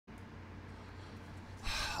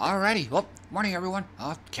Alrighty, well, morning everyone.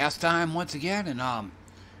 Cast time once again, and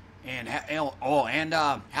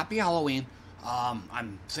happy Halloween.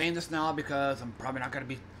 I'm saying this now because I'm probably not gonna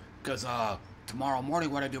be, because tomorrow morning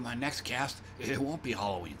when I do my next cast, it won't be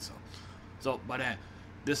Halloween. But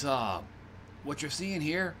this what you're seeing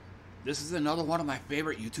here, this is another one of my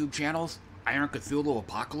favorite YouTube channels, Iron Cthulhu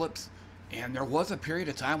Apocalypse, and there was a period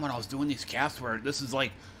of time when I was doing these casts where this is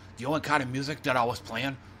like the only kind of music that I was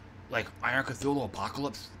playing, like Iron Cthulhu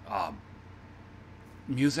Apocalypse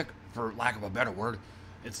music, for lack of a better word.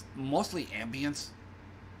 It's mostly ambience.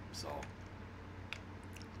 So,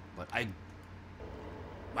 but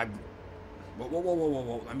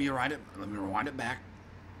whoa. Let me rewind it back.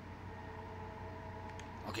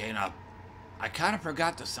 Okay, now I kind of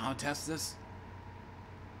forgot to sound test this,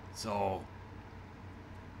 so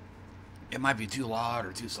it might be too loud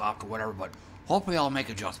or too soft or whatever. But hopefully, I'll make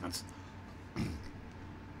adjustments.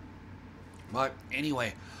 But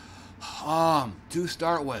anyway, to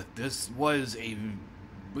start with, this was a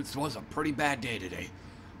pretty bad day today.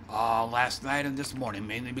 Last night and this morning,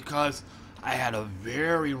 mainly because I had a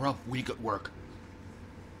very rough week at work.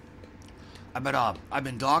 I've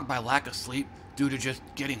been dogged by lack of sleep due to just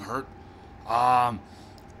getting hurt.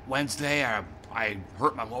 Wednesday, I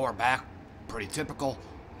hurt my lower back, pretty typical.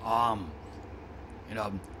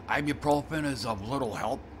 Ibuprofen is of little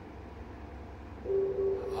help.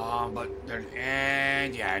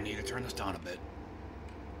 I need to turn this down a bit.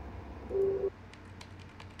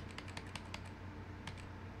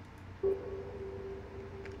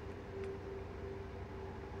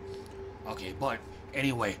 Okay, but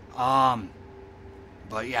anyway,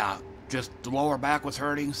 but yeah, just the lower back was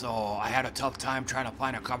hurting, so I had a tough time trying to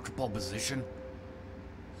find a comfortable position.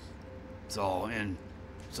 So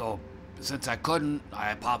since I couldn't,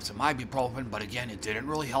 I popped some ibuprofen, but again, it didn't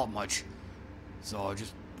really help much. So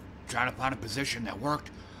just trying to find a position that worked.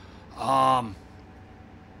 And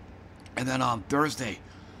then on Thursday,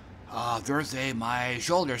 my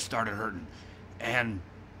shoulders started hurting, and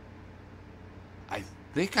I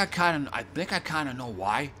think I kind of know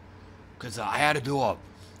why, because I had to do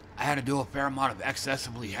a fair amount of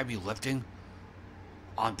excessively heavy lifting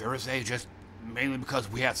on Thursday, just mainly because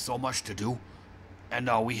we had so much to do, and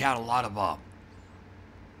we had a lot of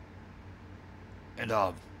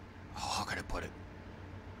how can I put it?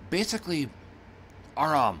 Basically,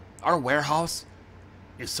 our warehouse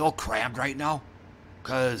is so crammed right now,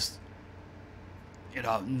 because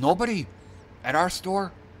nobody at our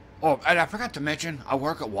store. Oh, and I forgot to mention, I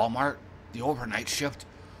work at Wal-Mart, the overnight shift.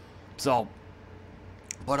 So,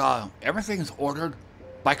 but everything's ordered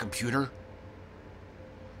by computer.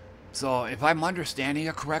 So if I'm understanding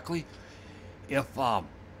it correctly, if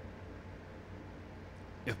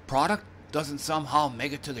product doesn't somehow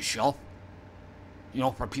make it to the shelf,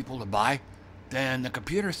 for people to buy, then the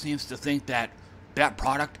computer seems to think that that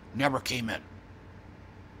product never came in.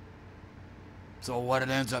 So what it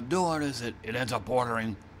ends up doing is it ends up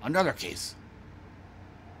ordering another case.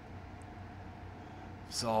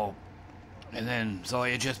 So, and then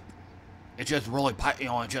it just really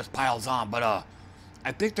it just piles on. But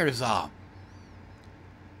I think there's a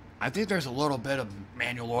little bit of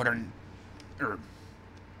manual ordering. Hang on,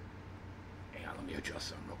 let me adjust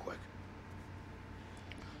something real quick.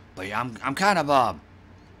 But yeah, I'm kind of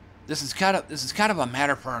this is kind of a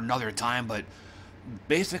matter for another time. But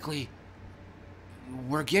basically,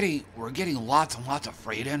 we're getting lots and lots of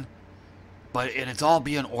freight in, and it's all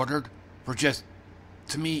being ordered for just,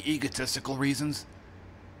 to me, egotistical reasons.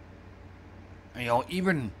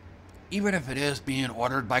 Even if it is being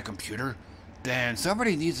ordered by computer, then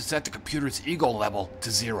somebody needs to set the computer's ego level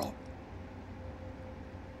to 0.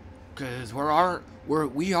 Because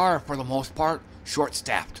we are for the most part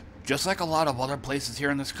short-staffed. Just like a lot of other places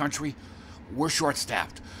here in this country, we're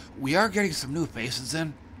short-staffed. We are getting some new faces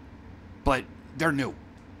in, but they're new,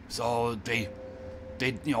 so they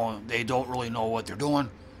don't really know what they're doing.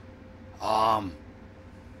 I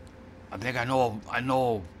think I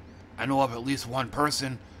know of at least one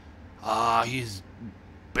person. He's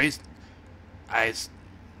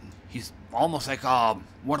almost like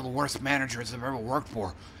one of the worst managers I've ever worked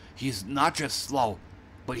for. He's not just slow,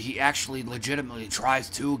 but he actually legitimately tries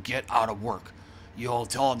to get out of work. You'll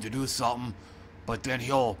tell him to do something, but then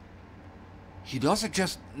he doesn't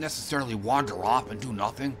just necessarily wander off and do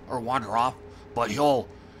nothing, or wander off, but he'll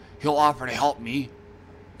offer to help me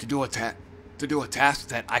to do a task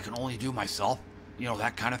that I can only do myself.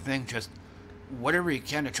 That kind of thing. Just whatever he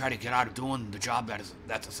can to try to get out of doing the job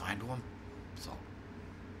that's assigned to him. So,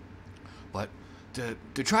 but to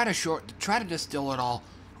try to distill it all,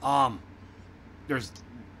 there's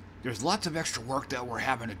lots of extra work that we're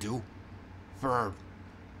having to do for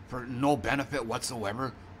for no benefit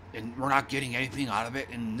whatsoever, and we're not getting anything out of it,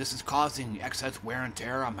 and this is causing excess wear and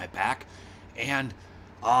tear on my back, and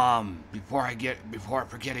before I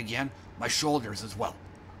forget again, my shoulders as well,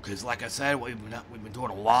 because like I said, we've been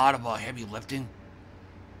doing a lot of heavy lifting,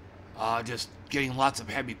 just getting lots of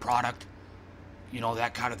heavy product,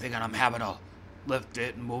 that kind of thing, and I'm having to lift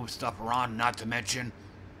it and move stuff around. Not to mention,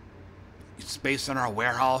 space in our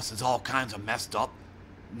warehouse is all kinds of messed up,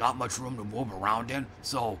 not much room to move around in.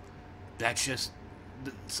 So that's just,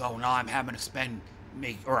 so now I'm having to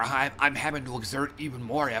I'm having to exert even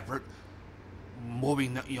more effort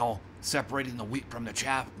moving separating the wheat from the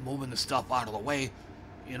chaff, moving the stuff out of the way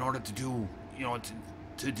in order to do,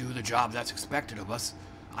 to do the job that's expected of us.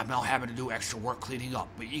 I'm now having to do extra work cleaning up,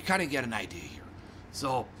 but you kind of get an idea here.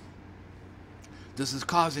 So this is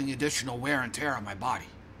causing additional wear and tear on my body.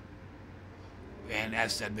 And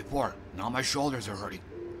as said before, now my shoulders are hurting.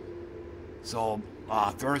 So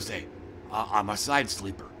Thursday, I'm a side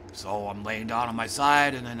sleeper. So I'm laying down on my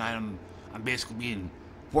side, and then I'm basically being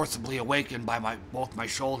forcibly awakened by both my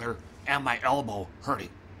shoulder and my elbow hurting.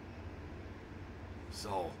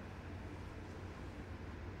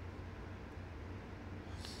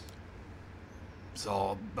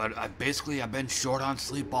 But I've been short on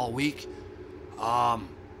sleep all week.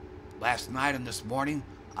 Last night and this morning,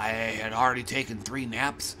 I had already taken 3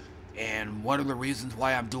 naps, and one of the reasons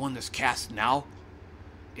why I'm doing this cast now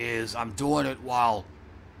is I'm doing it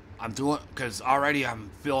because already I'm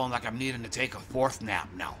feeling like I'm needing to take a 4th nap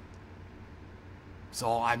now.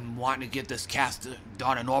 So I'm wanting to get this cast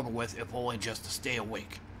done and over with, if only just to stay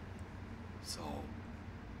awake. So,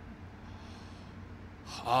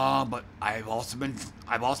 but I've also been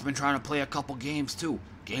trying to play a couple games too.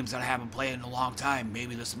 Games that I haven't played in a long time.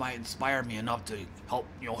 Maybe this might inspire me enough to help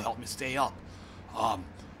me stay up.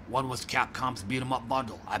 One was Capcom's Beat 'em Up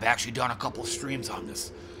bundle. I've actually done a couple streams on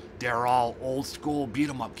this. They're all old school beat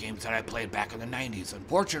 'em up games that I played back in the 90s.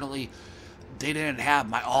 Unfortunately, they didn't have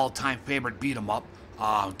my all-time favorite beat 'em up,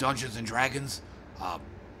 Dungeons and Dragons,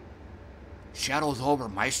 Shadows over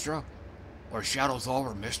Maestra, or Shadows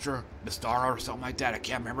over Mistara or something like that. I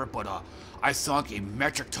can't remember, but I sunk a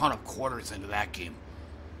metric ton of quarters into that game.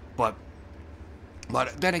 But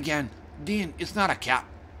then again, Dean, it's not a cap.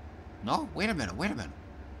 No, wait a minute.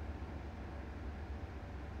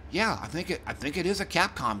 Yeah, I think it is a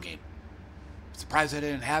Capcom game. Surprised I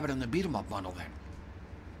didn't have it in the beat 'em up bundle then.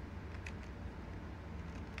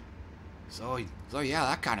 So yeah,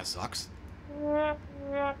 that kind of sucks.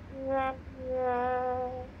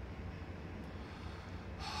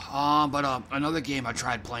 But another game I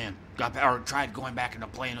tried playing, tried going back into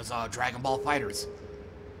playing, is Dragon Ball FighterZ.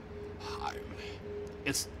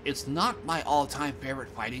 It's not my all-time favorite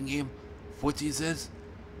fighting game, Footsies is,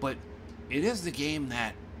 but it is the game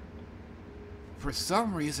that, for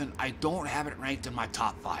some reason, I don't have it ranked in my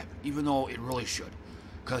top 5, even though it really should,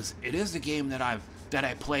 because it is the game that I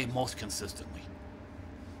play most consistently.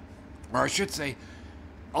 Or I should say,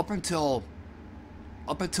 up until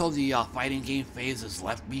the fighting game phase has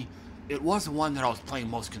left me, it was the one that I was playing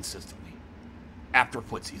most consistently after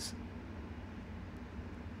Footsies.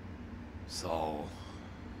 So,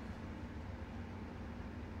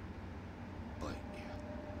 but yeah,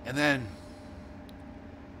 and then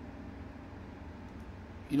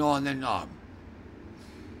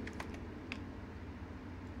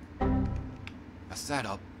a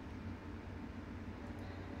setup.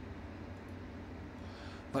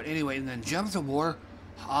 But anyway, and then Gems of War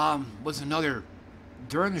was another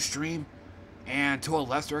during the stream, and to a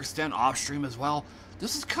lesser extent off stream as well.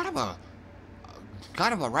 This is kind of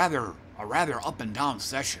a rather up and down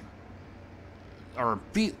session, or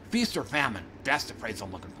feast or famine. That's the phrase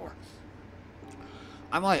I'm looking for.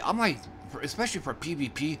 I'm like, especially for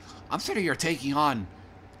PvP, I'm sitting here taking on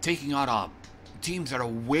teams that are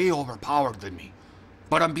way overpowered than me,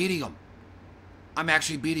 but I'm beating them. I'm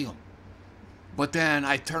actually beating them. But then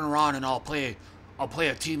I turn around and I'll play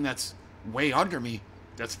a team that's way under me,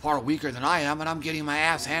 that's far weaker than I am, and I'm getting my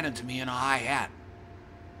ass handed to me in a high hat.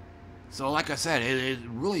 So like I said, it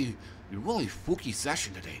really fluky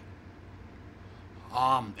session today.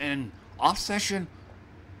 And off session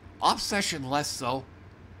less so,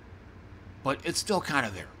 but it's still kind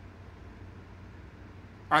of there.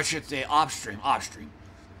 Or I should say off stream.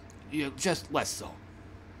 Just less so.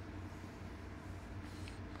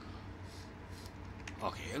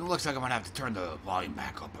 Okay, it looks like I'm gonna have to turn the volume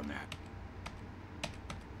back up on that.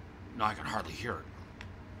 No, I can hardly hear it.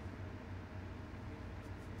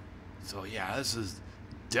 So yeah, this is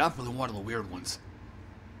definitely one of the weird ones.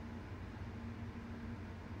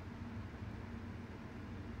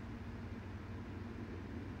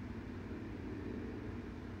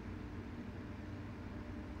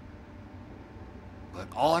 But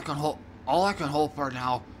all I can hope for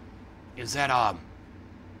now is that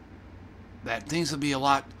things will be a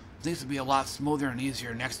lot smoother and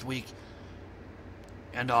easier next week,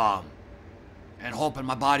 and hoping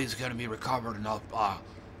my body's gonna be recovered enough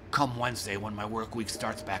come Wednesday when my work week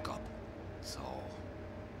starts back up. So,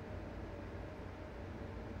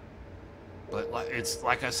 but it's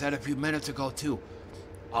like I said a few minutes ago too.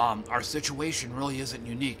 Our situation really isn't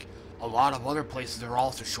unique. A lot of other places are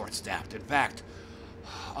also short-staffed. In fact,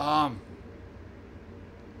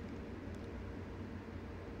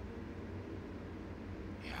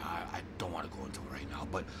 yeah, I don't want to go into it right now,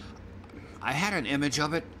 but I had an image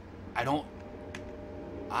of it. I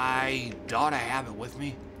doubt I have it with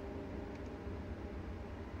me.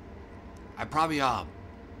 I probably, yeah,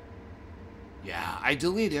 I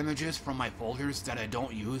delete images from my folders that I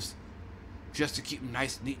don't use just to keep them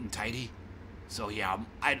nice, neat, and tidy. So yeah,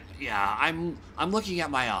 I'm looking at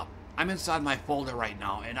my, I'm inside my folder right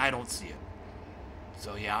now, and I don't see it.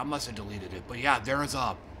 So yeah, I must have deleted it. But yeah, there's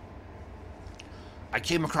I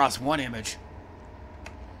came across one image.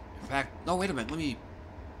 In fact, no, wait a minute,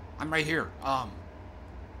 I'm right here. Oh,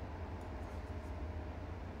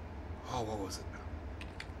 what was it?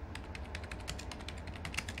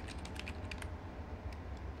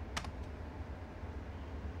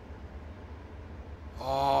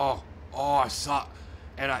 Oh, I saw,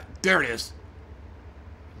 and there it is.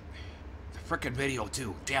 The frickin' video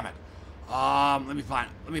too. Damn it. Let me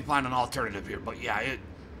find an alternative here. But yeah,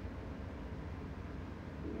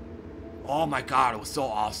 oh my God, it was so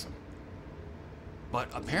awesome. But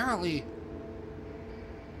apparently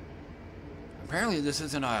this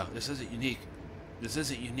isn't unique. This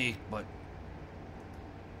isn't unique, but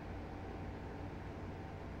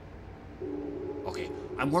okay,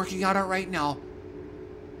 I'm working on it right now.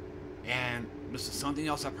 And this is something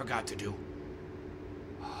else I forgot to do.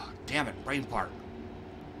 Oh, damn it, brain fart.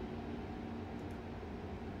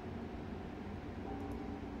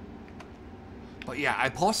 But yeah, I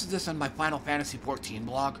posted this on my Final Fantasy XIV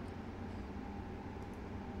blog.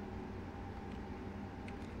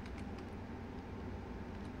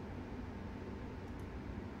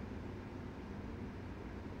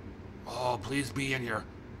 Oh, please be in here.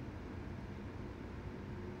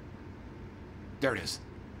 There it is.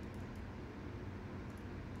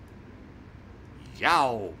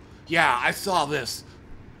 Yow. Yeah, I saw this.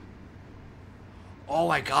 Oh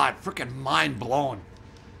my God, freaking mind blown.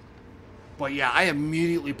 But yeah, I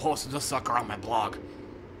immediately posted this sucker on my blog.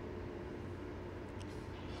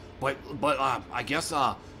 But I guess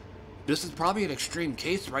this is probably an extreme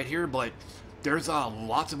case right here, but there's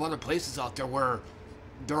lots of other places out there where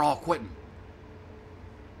they're all quitting.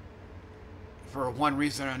 For one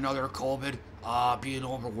reason or another, COVID, being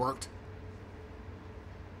overworked.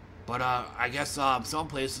 But I guess some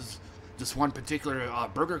places, this one particular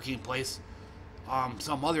Burger King place,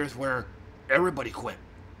 some others where everybody quit,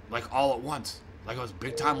 like all at once, like it was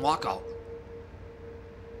big time walkout.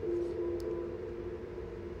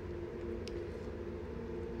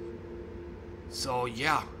 So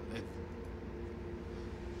yeah,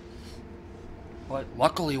 but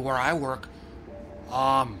luckily where I work,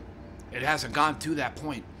 it hasn't gone to that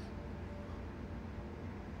point.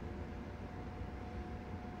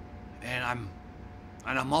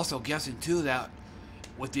 And I'm also guessing too that,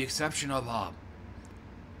 with the exception of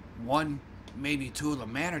one, maybe two of the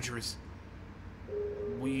managers,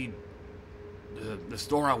 the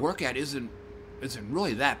store I work at isn't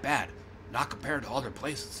really that bad, not compared to other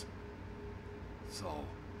places. So,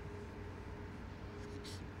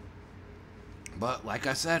 but like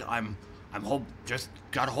I said, I'm just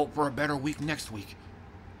gotta hope for a better week next week.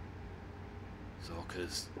 So,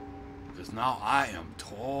 because now I am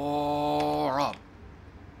tore up.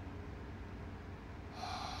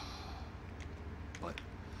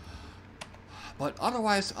 But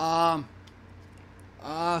otherwise, so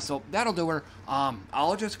that'll do her.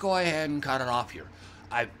 I'll just go ahead and cut it off here.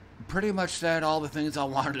 I pretty much said all the things I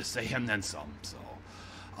wanted to say and then some. So,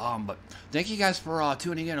 but thank you guys for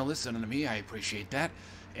tuning in and listening to me. I appreciate that.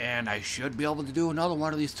 And I should be able to do another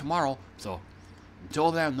one of these tomorrow. So,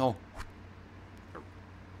 until then, no.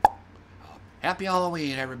 Happy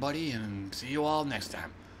Halloween, everybody, and see you all next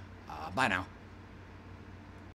time. Bye now.